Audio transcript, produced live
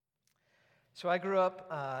So I grew up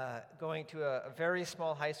going to a very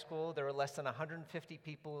small high school. There were less than 150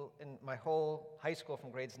 people in my whole high school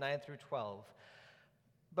from grades 9 through 12.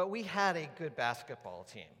 But we had a good basketball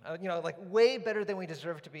team, like way better than we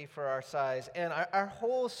deserved to be for our size. And our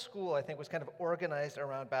whole school, I think, was kind of organized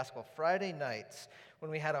around basketball. Friday nights,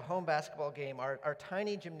 when we had a home basketball game, our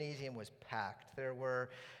tiny gymnasium was packed. There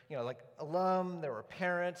were, alum, there were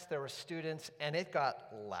parents, there were students, and it got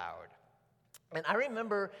loud. And I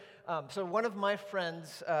remember, so one of my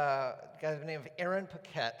friends, a guy by the name of Aaron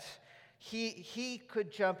Paquette, he could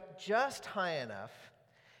jump just high enough,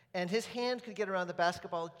 and his hand could get around the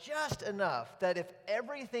basketball just enough that if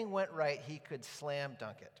everything went right, he could slam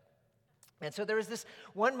dunk it. And so there was this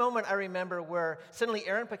one moment I remember where suddenly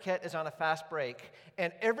Aaron Paquette is on a fast break,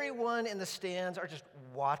 and everyone in the stands are just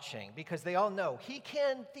watching because they all know he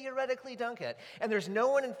can theoretically dunk it. And there's no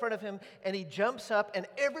one in front of him, and he jumps up, and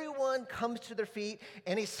everyone comes to their feet,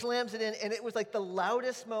 and he slams it in. And it was like the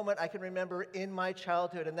loudest moment I can remember in my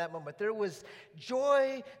childhood in that moment. There was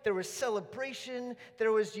joy, there was celebration,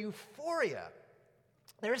 there was euphoria.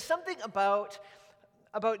 There is something about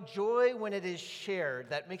joy when it is shared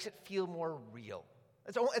that makes it feel more real.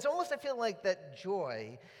 It's almost, I feel like that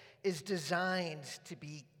joy is designed to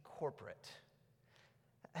be corporate.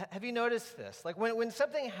 Have you noticed this? Like when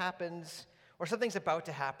something happens or something's about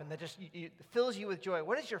to happen that just fills you with joy,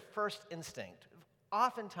 what is your first instinct?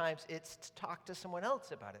 Oftentimes it's to talk to someone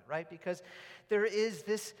else about it, right? Because there is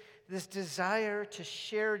this desire to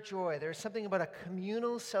share joy. There's something about a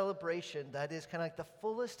communal celebration that is kind of like the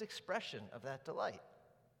fullest expression of that delight.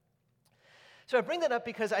 So I bring that up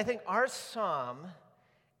because I think our psalm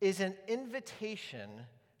is an invitation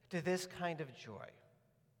to this kind of joy.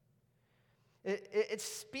 It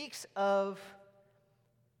speaks of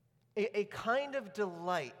a kind of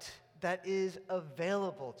delight that is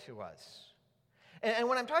available to us. And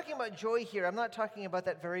when I'm talking about joy here, I'm not talking about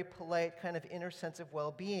that very polite kind of inner sense of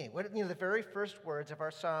well-being. The very first words of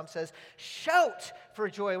our psalm says, shout for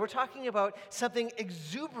joy. We're talking about something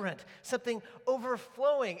exuberant, something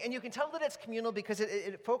overflowing. And you can tell that it's communal because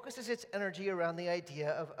it focuses its energy around the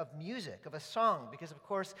idea of music, of a song. Because, of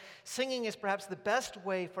course, singing is perhaps the best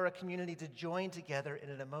way for a community to join together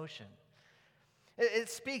in an emotion.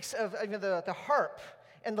 It speaks of the harp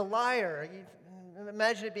and the lyre.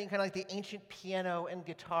 Imagine it being kind of like the ancient piano and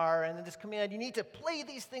guitar, and then this command, you need to play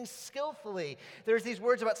these things skillfully. There's these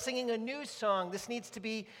words about singing a new song. This needs to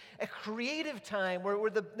be a creative time where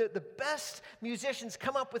the best musicians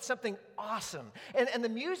come up with something awesome. And the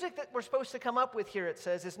music that we're supposed to come up with here, it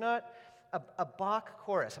says, is not a Bach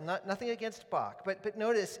chorus. Nothing against Bach, but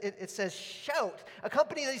notice it says shout.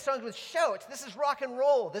 Accompany these songs with shout. This is rock and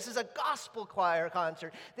roll. This is a gospel choir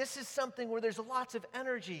concert. This is something where there's lots of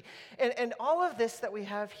energy. And all of this that we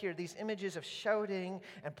have here, these images of shouting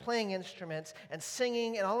and playing instruments and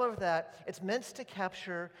singing and all of that, it's meant to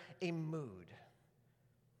capture a mood.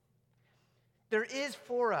 There is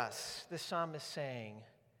for us, the psalm is saying,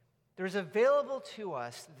 there is available to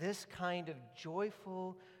us this kind of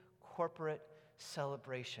joyful corporate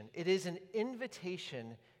celebration. It is an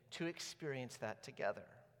invitation to experience that together.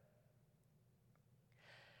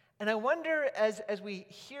 And I wonder, as we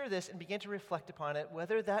hear this and begin to reflect upon it,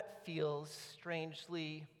 whether that feels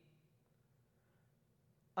strangely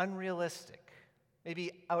unrealistic,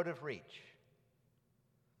 maybe out of reach.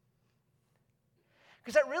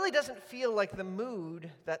 Because that really doesn't feel like the mood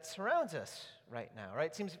that surrounds us right now, right?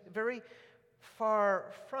 It seems very far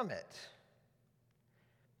from it.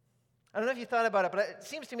 I don't know if you thought about it, but it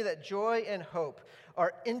seems to me that joy and hope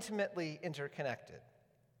are intimately interconnected.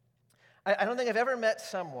 I don't think I've ever met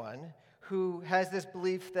someone who has this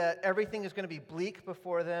belief that everything is going to be bleak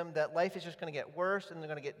before them, that life is just going to get worse, and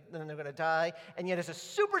they're going to die, and yet as a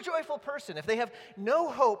super joyful person, if they have no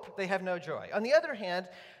hope, they have no joy. On the other hand,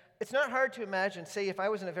 it's not hard to imagine, say, if I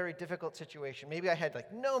was in a very difficult situation, maybe I had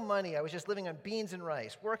no money, I was just living on beans and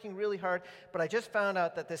rice, working really hard, but I just found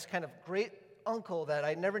out that this kind of great uncle that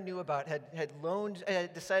I never knew about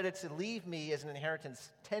had decided to leave me as an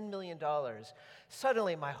inheritance $10 million,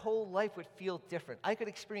 suddenly my whole life would feel different. I could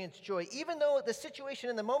experience joy. Even though the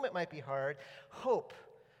situation in the moment might be hard, hope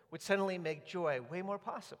would suddenly make joy way more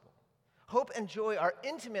possible. Hope and joy are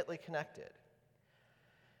intimately connected.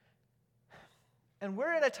 And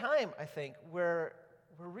we're in a time, I think, where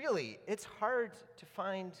really it's hard to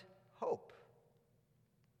find hope.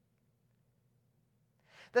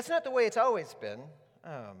 That's not the way it's always been.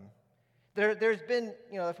 There's been,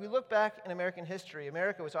 if we look back in American history,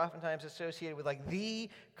 America was oftentimes associated with the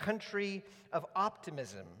country of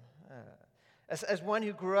optimism. As one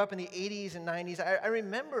who grew up in the 80s and 90s, I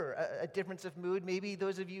remember a difference of mood. Maybe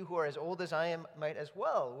those of you who are as old as I am might as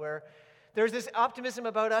well, where There's this optimism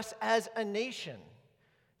about us as a nation.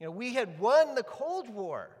 We had won the Cold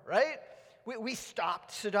War, right? We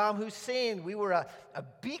stopped Saddam Hussein. We were a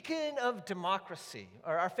beacon of democracy.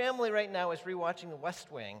 Our family right now is rewatching The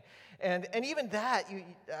West Wing. And even that,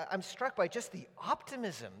 I'm struck by just the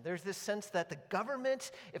optimism. There's this sense that the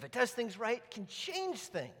government, if it does things right, can change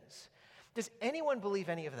things. Does anyone believe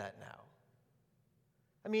any of that now?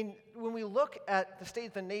 I mean, when we look at the state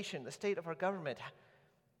of the nation, the state of our government,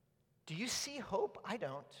 do you see hope? I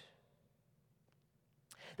don't.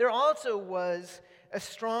 There also was a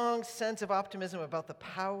strong sense of optimism about the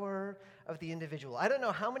power of the individual. I don't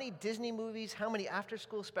know how many Disney movies, how many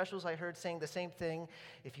after-school specials I heard saying the same thing.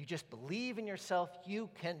 If you just believe in yourself, you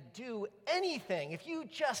can do anything. If you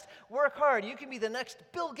just work hard, you can be the next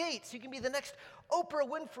Bill Gates. You can be the next Oprah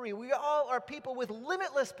Winfrey. We all are people with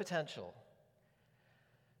limitless potential.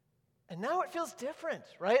 And now it feels different,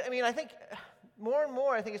 right? I mean, I think more and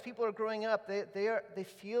more, as people are growing up, they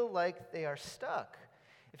feel like they are stuck.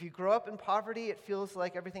 If you grow up in poverty, it feels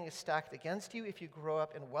like everything is stacked against you. If you grow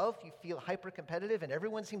up in wealth, you feel hyper-competitive and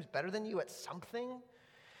everyone seems better than you at something.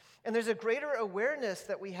 And there's a greater awareness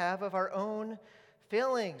that we have of our own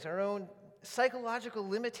failings, our own psychological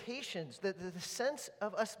limitations, the sense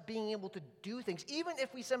of us being able to do things. Even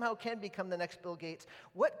if we somehow can become the next Bill Gates,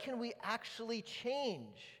 what can we actually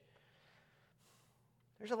change?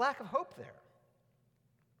 There's a lack of hope there.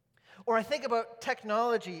 Or I think about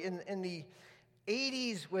technology in the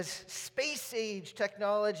 80s was space-age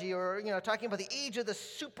technology, or talking about the age of the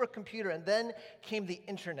supercomputer, and then came the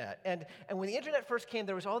internet. And when the internet first came,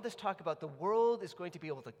 there was all this talk about the world is going to be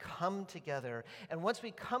able to come together, and once we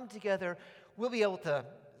come together, we'll be able to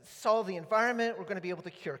solve the environment, we're going to be able to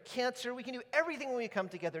cure cancer, we can do everything when we come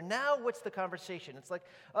together. Now, what's the conversation? It's like,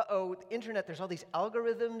 the internet, there's all these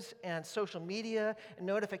algorithms and social media and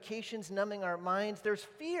notifications numbing our minds. There's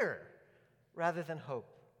fear rather than hope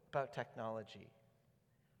about technology.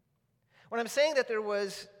 When I'm saying that there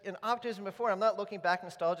was an optimism before, I'm not looking back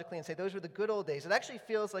nostalgically and say those were the good old days. It actually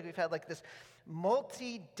feels like we've had this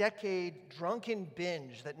multi-decade drunken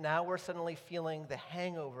binge that now we're suddenly feeling the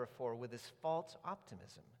hangover for with this false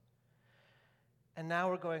optimism. And now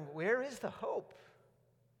we're going, where is the hope?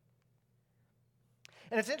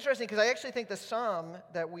 And it's interesting because I actually think the psalm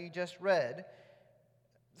that we just read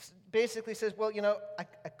basically says, well,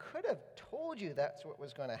 I could have told you that's what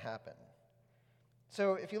was going to happen.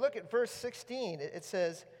 So if you look at verse 16, it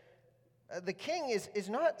says, the king is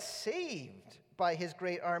not saved by his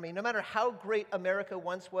great army. No matter how great America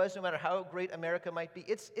once was, no matter how great America might be,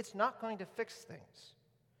 it's not going to fix things.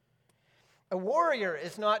 A warrior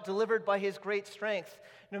is not delivered by his great strength.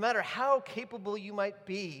 No matter how capable you might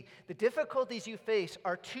be, the difficulties you face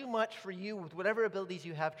are too much for you with whatever abilities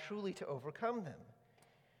you have truly to overcome them.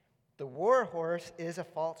 The war horse is a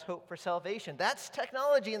false hope for salvation. That's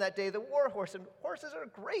technology in that day, the war horse. And horses are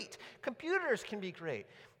great. Computers can be great.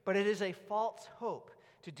 But it is a false hope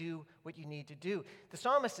to do what you need to do. The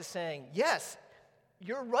psalmist is saying, yes,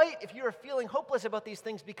 you're right if you're feeling hopeless about these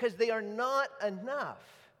things because they are not enough.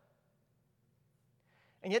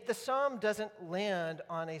 And yet the psalm doesn't land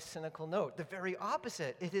on a cynical note. The very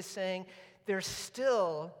opposite. It is saying there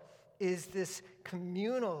still is this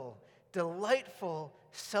communal, delightful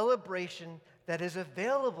celebration that is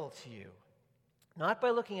available to you, not by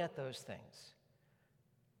looking at those things,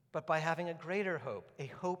 but by having a greater hope, a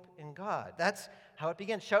hope in God. That's how it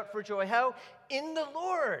begins. Shout for joy. How? In the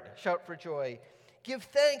Lord, shout for joy. Give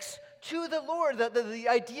thanks to the Lord. The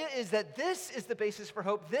idea is that this is the basis for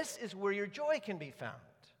hope. This is where your joy can be found.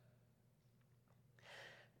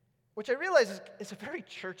 Which I realize is a very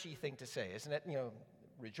churchy thing to say, isn't it?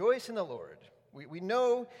 Rejoice in the Lord. We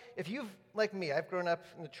know, if you've, like me, I've grown up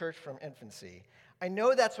in the church from infancy. I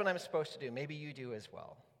know that's what I'm supposed to do. Maybe you do as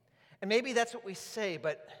well. And maybe that's what we say,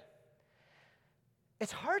 but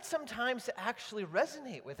it's hard sometimes to actually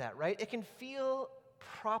resonate with that, right? It can feel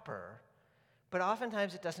proper, but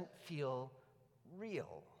oftentimes it doesn't feel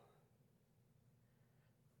real.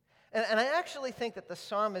 And I actually think that the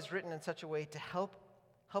psalm is written in such a way to help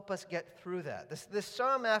us get through that. This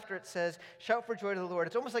psalm, after it says, shout for joy to the Lord,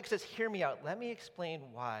 it's almost like it says, hear me out. Let me explain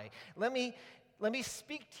why. Let me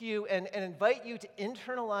speak to you and invite you to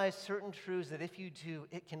internalize certain truths that if you do,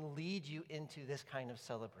 it can lead you into this kind of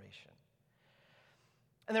celebration.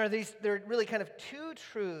 And there are really kind of two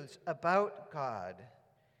truths about God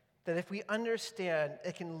that if we understand,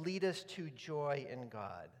 it can lead us to joy in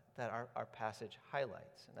God that our passage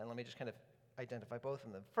highlights. And then let me just kind of identify both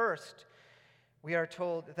of them. First, we are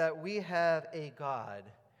told that we have a God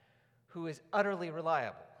who is utterly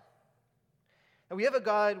reliable. And we have a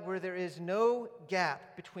God where there is no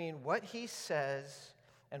gap between what he says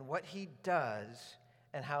and what he does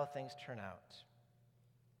and how things turn out.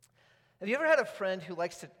 Have you ever had a friend who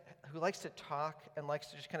likes to talk and likes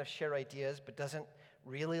to just kind of share ideas but doesn't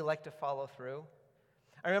really like to follow through?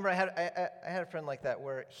 I remember I had a friend like that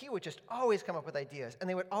where he would just always come up with ideas, and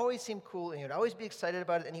they would always seem cool, and he would always be excited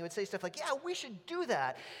about it, and he would say stuff like, yeah, we should do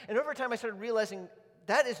that. And over time I started realizing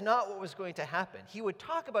that is not what was going to happen. He would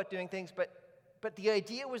talk about doing things, but the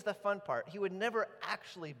idea was the fun part. He would never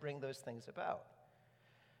actually bring those things about.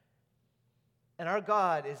 And our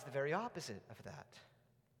God is the very opposite of that.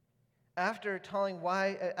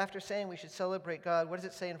 After saying we should celebrate God, what does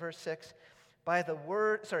it say in verse 6? Verse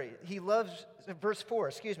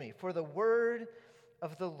 4, for the word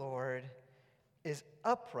of the Lord is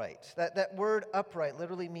upright. That word upright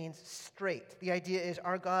literally means straight. The idea is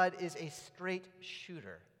our God is a straight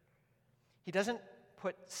shooter. He doesn't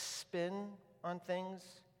put spin on things.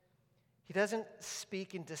 He doesn't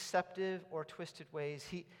speak in deceptive or twisted ways.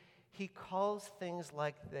 He calls things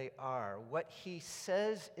like they are. What he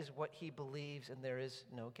says is what he believes, and there is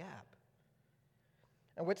no gap.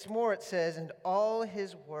 And what's more, it says, and all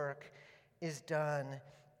his work is done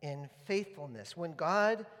in faithfulness. When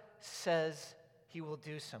God says he will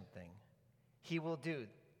do something, he will do.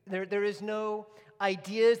 There is no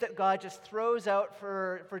ideas that God just throws out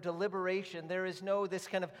for deliberation. There is no this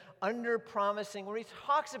kind of under-promising where he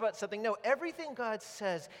talks about something. No, everything God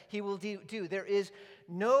says he will do. There is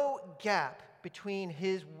no gap between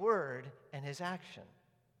his word and his action.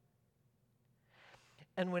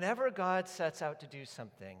 And whenever God sets out to do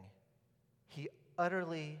something, he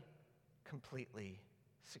utterly, completely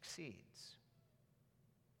succeeds.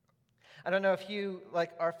 I don't know if you,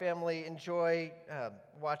 like our family, enjoy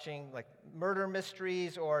watching like murder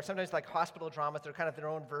mysteries or sometimes like hospital dramas. They're kind of their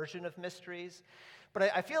own version of mysteries.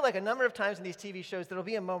 But I feel like a number of times in these TV shows, there'll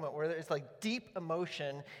be a moment where there's like deep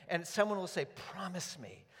emotion and someone will say, promise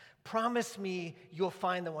me you'll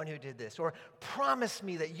find the one who did this, or promise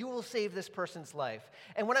me that you will save this person's life.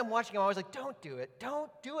 And when I'm watching, I'm always like, don't do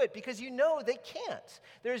it, because you know they can't.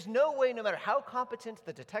 There's no way, no matter how competent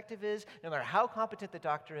the detective is, no matter how competent the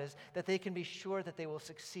doctor is, that they can be sure that they will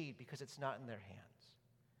succeed because it's not in their hands.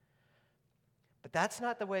 But that's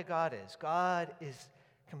not the way God is. God is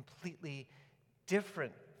completely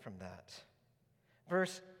different from that.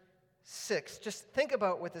 Verse 6, just think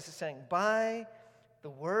about what this is saying. By the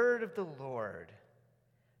word of the Lord,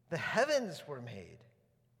 the heavens were made.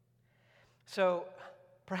 So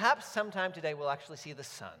perhaps sometime today we'll actually see the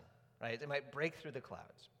sun, right? It might break through the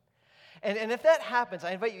clouds. And if that happens,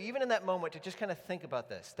 I invite you, even in that moment, to just kind of think about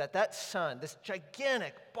this, that sun, this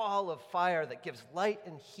gigantic ball of fire that gives light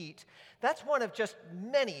and heat, that's one of just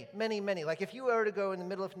many, many, many. Like if you were to go in the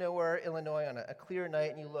middle of nowhere, Illinois, on a clear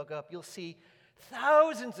night and you look up, you'll see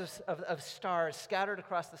thousands of stars scattered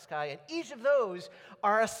across the sky, and each of those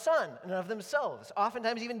are a sun in and of themselves,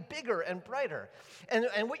 oftentimes even bigger and brighter.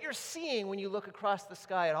 And what you're seeing when you look across the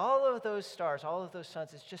sky at all of those stars, all of those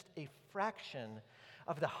suns, is just a fraction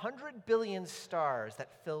of the 100 billion stars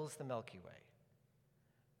that fills the Milky Way.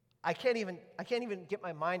 I can't even get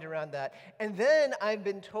my mind around that. And then I've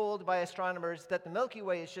been told by astronomers that the Milky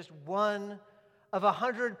Way is just one of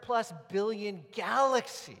 100+ billion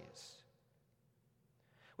galaxies,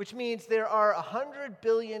 which means there are 100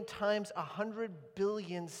 billion times 100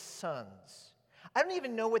 billion suns. I don't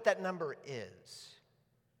even know what that number is.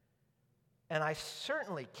 And I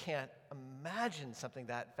certainly can't imagine something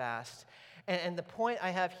that vast. And the point I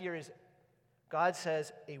have here is God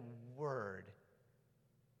says a word,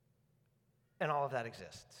 and all of that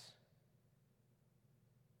exists.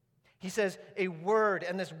 He says a word,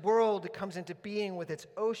 and this world comes into being with its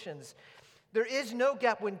oceans. There is no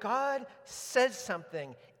gap. When God says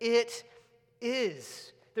something, it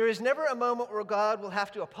is. There is never a moment where God will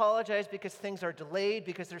have to apologize because things are delayed,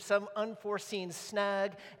 because there's some unforeseen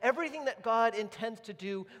snag. Everything that God intends to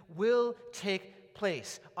do will take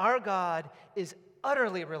place. Our God is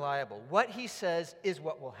utterly reliable. What he says is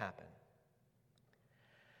what will happen.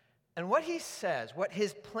 And what he says, what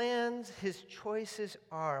his plans, his choices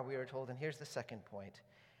are, we are told, and here's the second point,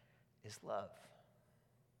 is love.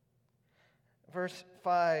 Verse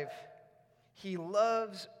 5, he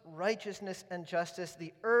loves righteousness and justice.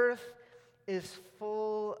 The earth is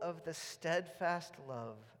full of the steadfast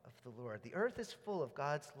love of the Lord. The earth is full of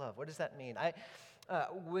God's love. What does that mean?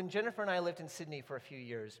 When Jennifer and I lived in Sydney for a few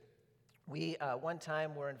years, we one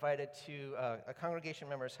time were invited to a congregation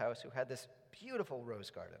member's house who had this beautiful rose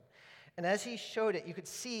garden. And as he showed it, you could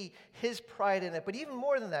see his pride in it. But even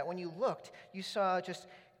more than that, when you looked, you saw just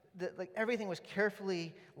everything was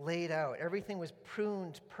carefully laid out. Everything was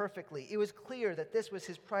pruned perfectly. It was clear that this was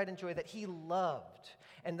his pride and joy, that he loved.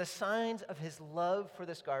 And the signs of his love for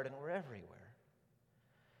this garden were everywhere.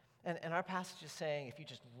 And our passage is saying, if you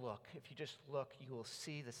just look, you will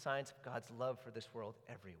see the signs of God's love for this world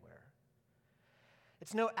everywhere.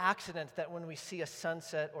 It's no accident that when we see a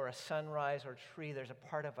sunset or a sunrise or a tree, there's a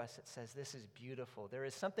part of us that says, this is beautiful. There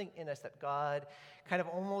is something in us that God kind of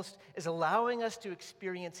almost is allowing us to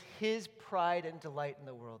experience his pride and delight in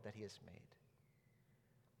the world that he has made.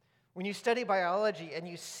 When you study biology and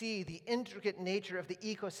you see the intricate nature of the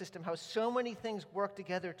ecosystem, how so many things work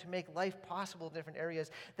together to make life possible in different areas,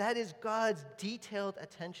 that is God's detailed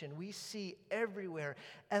attention. We see everywhere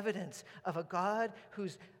evidence of a God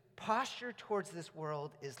whose posture towards this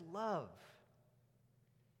world is love.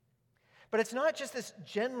 But it's not just this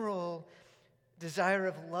general desire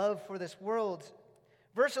of love for this world.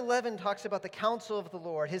 Verse 11 talks about the counsel of the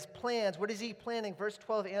Lord, his plans. What is he planning? Verse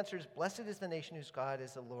 12 answers, blessed is the nation whose God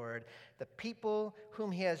is the Lord, the people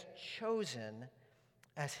whom he has chosen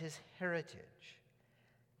as his heritage.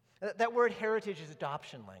 That word heritage is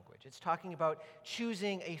adoption language. It's talking about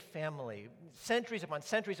choosing a family. Centuries upon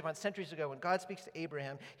centuries ago, when God speaks to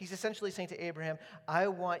Abraham, he's essentially saying to Abraham, I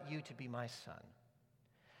want you to be my son.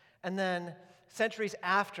 And then centuries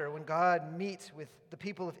after, when God meets with the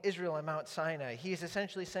people of Israel on Mount Sinai, he is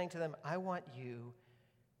essentially saying to them, I want you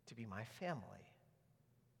to be my family.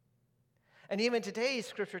 And even today,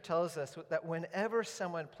 Scripture tells us that whenever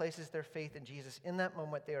someone places their faith in Jesus, in that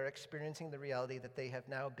moment they are experiencing the reality that they have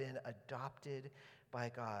now been adopted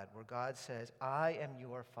by God, where God says, I am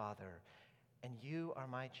your father, and you are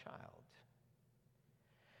my child.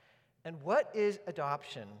 And what is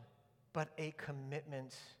adoption but a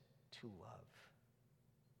commitment to love?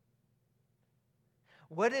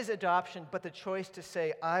 What is adoption but the choice to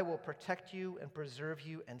say, I will protect you and preserve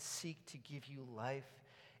you and seek to give you life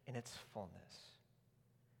in its fullness?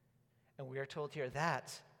 And we are told here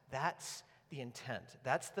that's the intent,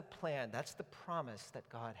 that's the plan, that's the promise that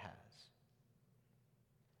God has.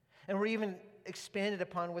 And we're even expanded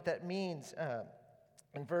upon what that means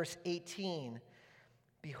in verse 18.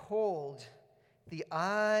 Behold, the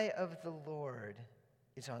eye of the Lord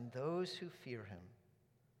is on those who fear him,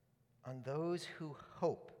 on those who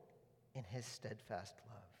hope in his steadfast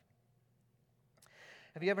love.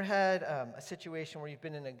 Have you ever had a situation where you've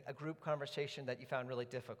been in a group conversation that you found really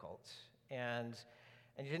difficult and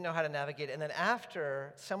you didn't know how to navigate it, and then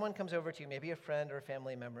after someone comes over to you, maybe a friend or a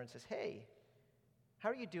family member, and says, hey, how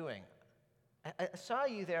are you doing? I saw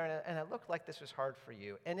you there and it looked like this was hard for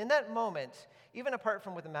you. And in that moment, even apart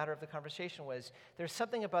from what the matter of the conversation was, there's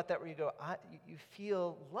something about that where you go, you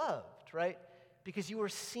feel loved, right? Because you were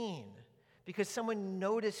seen, because someone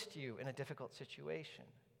noticed you in a difficult situation.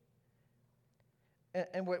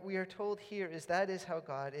 And what we are told here is that is how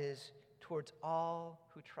God is towards all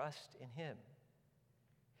who trust in him.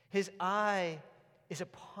 His eye is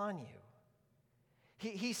upon you.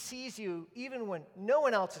 He sees you even when no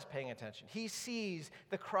one else is paying attention. He sees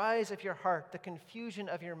the cries of your heart, the confusion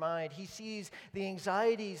of your mind. He sees the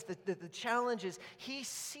anxieties, the challenges. He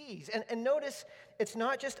sees. And notice, it's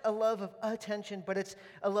not just a love of attention, but it's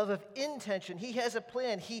a love of intention. He has a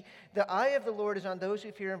plan. The eye of the Lord is on those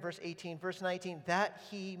who fear him, verse 18. Verse 19, that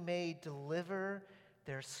he may deliver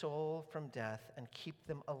their soul from death and keep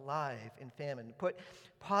them alive in famine. Put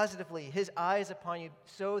positively, his eye is upon you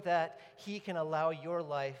so that he can allow your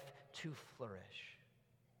life to flourish.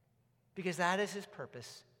 Because that is his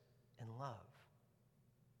purpose in love.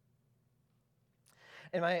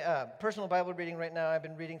 In my personal Bible reading right now, I've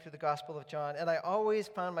been reading through the Gospel of John, and I always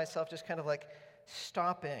found myself just kind of like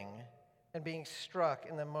stopping and being struck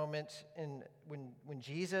in the moment when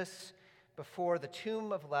Jesus, before the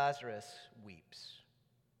tomb of Lazarus, weeps.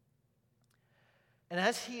 And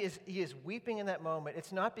as he is weeping in that moment,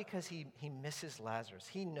 it's not because he misses Lazarus.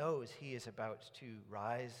 He knows he is about to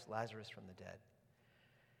rise Lazarus from the dead.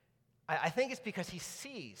 I think it's because he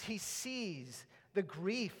sees the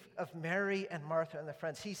grief of Mary and Martha and the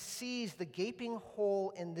friends. He sees the gaping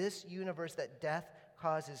hole in this universe that death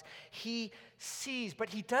causes. He sees, but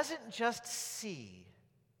he doesn't just see,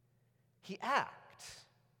 he acts.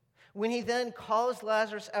 When he then calls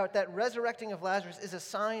Lazarus out, that resurrecting of Lazarus is a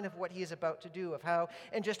sign of what he is about to do, of how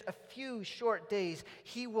in just a few short days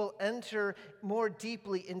he will enter more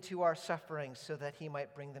deeply into our suffering so that he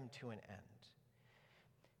might bring them to an end.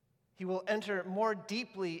 He will enter more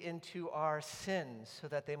deeply into our sins so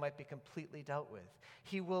that they might be completely dealt with.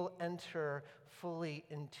 He will enter fully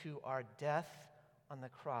into our death on the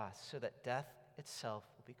cross so that death itself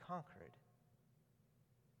will be conquered.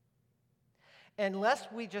 And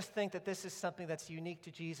lest we just think that this is something that's unique to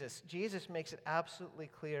Jesus, Jesus makes it absolutely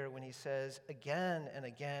clear when he says again and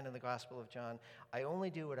again in the Gospel of John, I only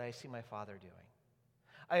do what I see my Father doing.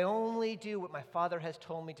 I only do what my Father has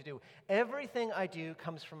told me to do. Everything I do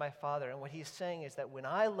comes from my Father. And what he's saying is that when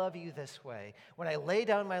I love you this way, when I lay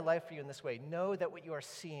down my life for you in this way, know that what you are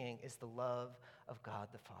seeing is the love of God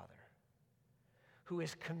the Father, who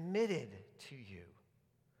is committed to you,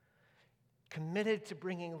 committed to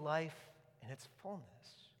bringing life in its fullness.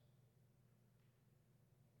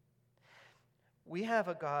 We have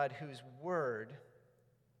a God whose word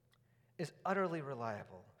is utterly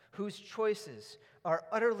reliable, whose choices are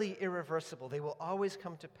utterly irreversible. They will always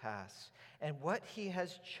come to pass. And what he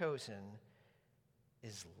has chosen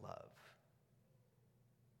is love.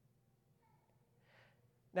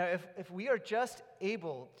 Now, if we are just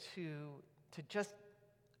able to just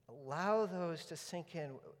allow those to sink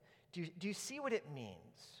in, do you see what it means?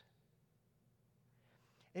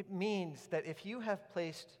 It means that if you have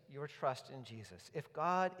placed your trust in Jesus, if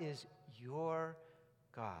God is your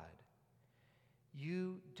God,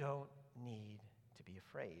 you don't need to be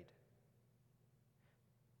afraid.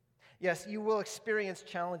 Yes, you will experience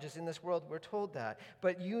challenges in this world, we're told that,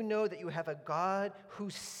 but you know that you have a God who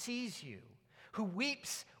sees you, who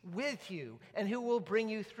weeps with you, and who will bring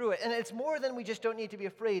you through it. And it's more than we just don't need to be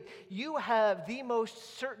afraid. You have the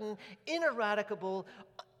most certain, ineradicable,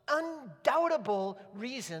 undoubtable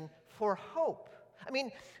reason for hope. I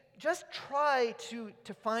mean, just try to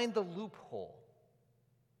find the loophole.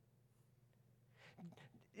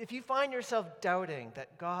 If you find yourself doubting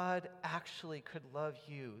that God actually could love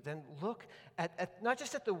you, then look at not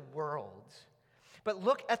just at the world, but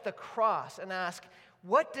look at the cross and ask,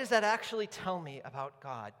 what does that actually tell me about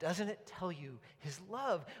God? Doesn't it tell you his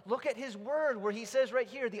love? Look at his word where he says right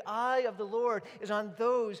here, the eye of the Lord is on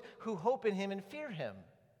those who hope in him and fear him.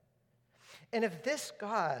 And if this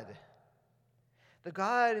God, the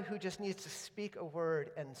God who just needs to speak a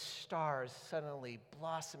word and stars suddenly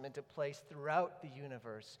blossom into place throughout the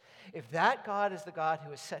universe, if that God is the God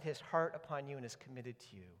who has set his heart upon you and is committed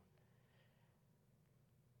to you,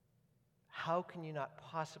 how can you not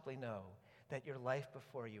possibly know that your life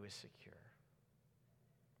before you is secure?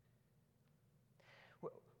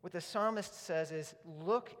 What the psalmist says is,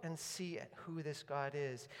 look and see at who this God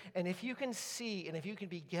is. And if you can see, and if you can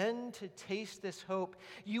begin to taste this hope,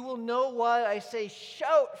 you will know why I say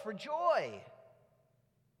shout for joy.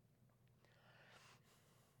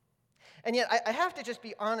 And yet, I have to just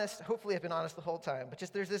be honest. Hopefully I've been honest the whole time, but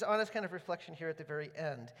just there's this honest kind of reflection here at the very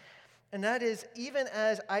end. And that is, even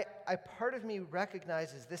as I part of me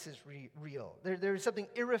recognizes this is real, there's something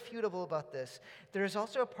irrefutable about this, there is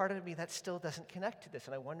also a part of me that still doesn't connect to this.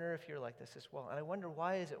 And I wonder if you're like this as well. And I wonder,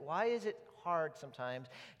 why is it hard sometimes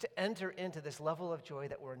to enter into this level of joy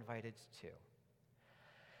that we're invited to?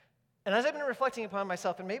 And as I've been reflecting upon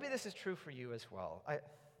myself, and maybe this is true for you as well,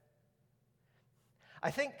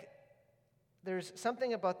 I think there's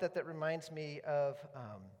something about that reminds me of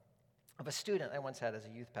a student I once had as a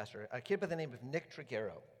youth pastor, a kid by the name of Nick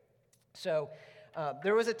Triguero. So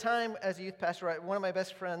there was a time as a youth pastor, one of my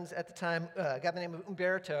best friends at the time, a guy by the name of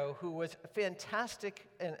Umberto, who was a fantastic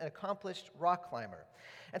and accomplished rock climber.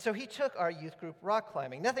 And so he took our youth group rock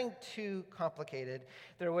climbing, nothing too complicated.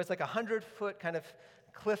 There was like a 100-foot kind of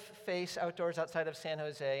cliff face outdoors outside of San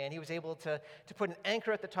Jose, and he was able to put an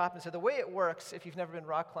anchor at the top. And so the way it works, if you've never been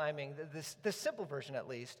rock climbing, this simple version at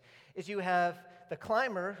least, is you have the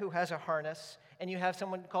climber who has a harness, and you have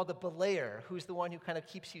someone called the belayer, who's the one who kind of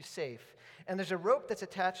keeps you safe. And there's a rope that's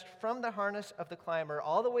attached from the harness of the climber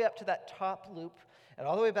all the way up to that top loop, and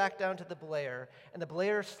all the way back down to the belayer. And the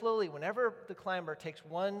belayer slowly, whenever the climber takes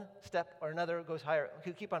one step or another, goes higher,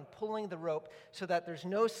 he'll keep on pulling the rope so that there's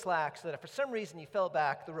no slack, so that if for some reason you fell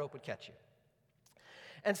back, the rope would catch you.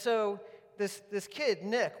 And so this kid,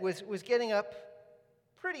 Nick, was getting up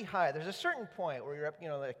pretty high. There's a certain point where you're up,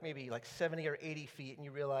 maybe 70 or 80 feet, and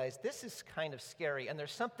you realize this is kind of scary, and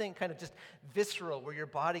there's something kind of just visceral where your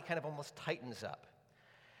body kind of almost tightens up.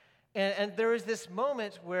 And there was this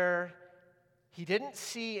moment where he didn't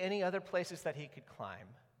see any other places that he could climb.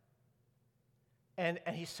 And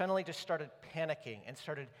he suddenly just started panicking and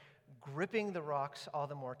started gripping the rocks all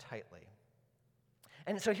the more tightly.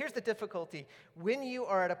 And so here's the difficulty. When you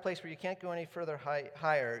are at a place where you can't go any further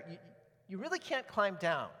higher, you really can't climb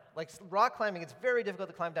down. Like rock climbing, it's very difficult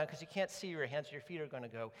to climb down because you can't see where your hands or your feet are going to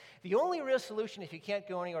go. The only real solution, if you can't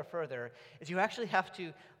go anywhere further, is you actually have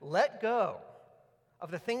to let go of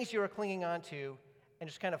the things you are clinging on to and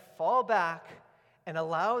just kind of fall back and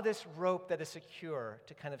allow this rope that is secure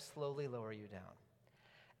to kind of slowly lower you down.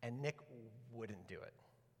 And Nick wouldn't do it.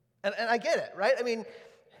 And I get it, right? I mean,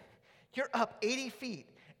 you're up 80 feet,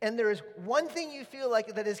 And there is one thing you feel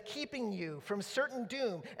like that is keeping you from certain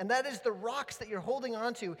doom, and that is the rocks that you're holding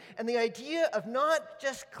onto. And the idea of not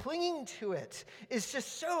just clinging to it is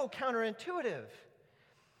just so counterintuitive.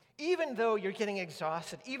 Even though you're getting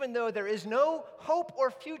exhausted, even though there is no hope or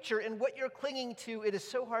future in what you're clinging to, it is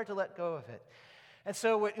so hard to let go of it. And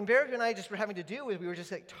so what Umberto and I just were having to do is we were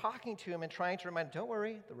just like talking to him and trying to remind him, don't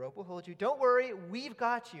worry, the rope will hold you. Don't worry, we've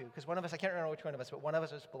got you. Because one of us, I can't remember which one of us, but one of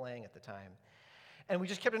us was belaying at the time. And we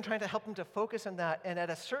just kept on trying to help him to focus on that. And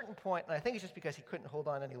at a certain point, and I think it's just because he couldn't hold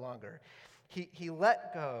on any longer, he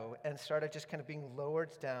let go and started just kind of being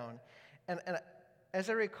lowered down. And as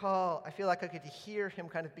I recall, I feel like I could hear him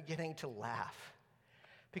kind of beginning to laugh.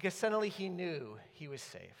 Because suddenly he knew he was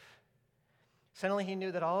safe. Suddenly he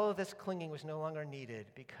knew that all of this clinging was no longer needed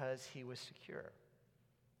because he was secure.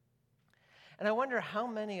 And I wonder how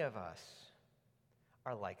many of us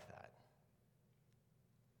are like that.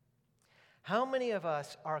 How many of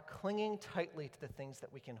us are clinging tightly to the things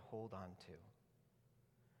that we can hold on to?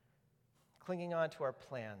 Clinging on to our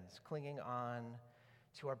plans, clinging on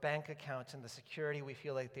to our bank accounts and the security we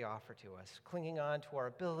feel like they offer to us, clinging on to our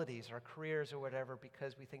abilities, our careers, or whatever,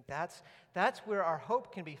 because we think that's where our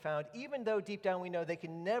hope can be found, even though deep down we know they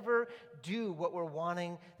can never do what we're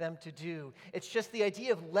wanting them to do. It's just the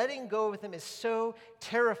idea of letting go of them is so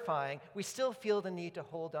terrifying, we still feel the need to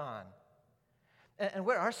hold on. And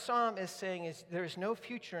what our psalm is saying is there is no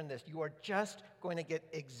future in this. You are just going to get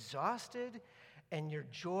exhausted and your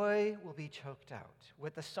joy will be choked out.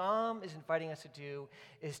 What the psalm is inviting us to do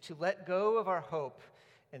is to let go of our hope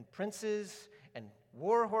in princes and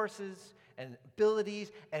war horses and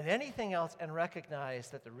abilities and anything else and recognize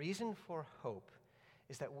that the reason for hope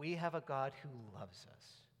is that we have a God who loves us.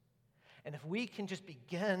 And if we can just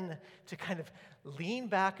begin to kind of lean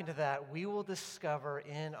back into that, we will discover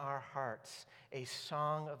in our hearts a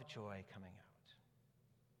song of joy coming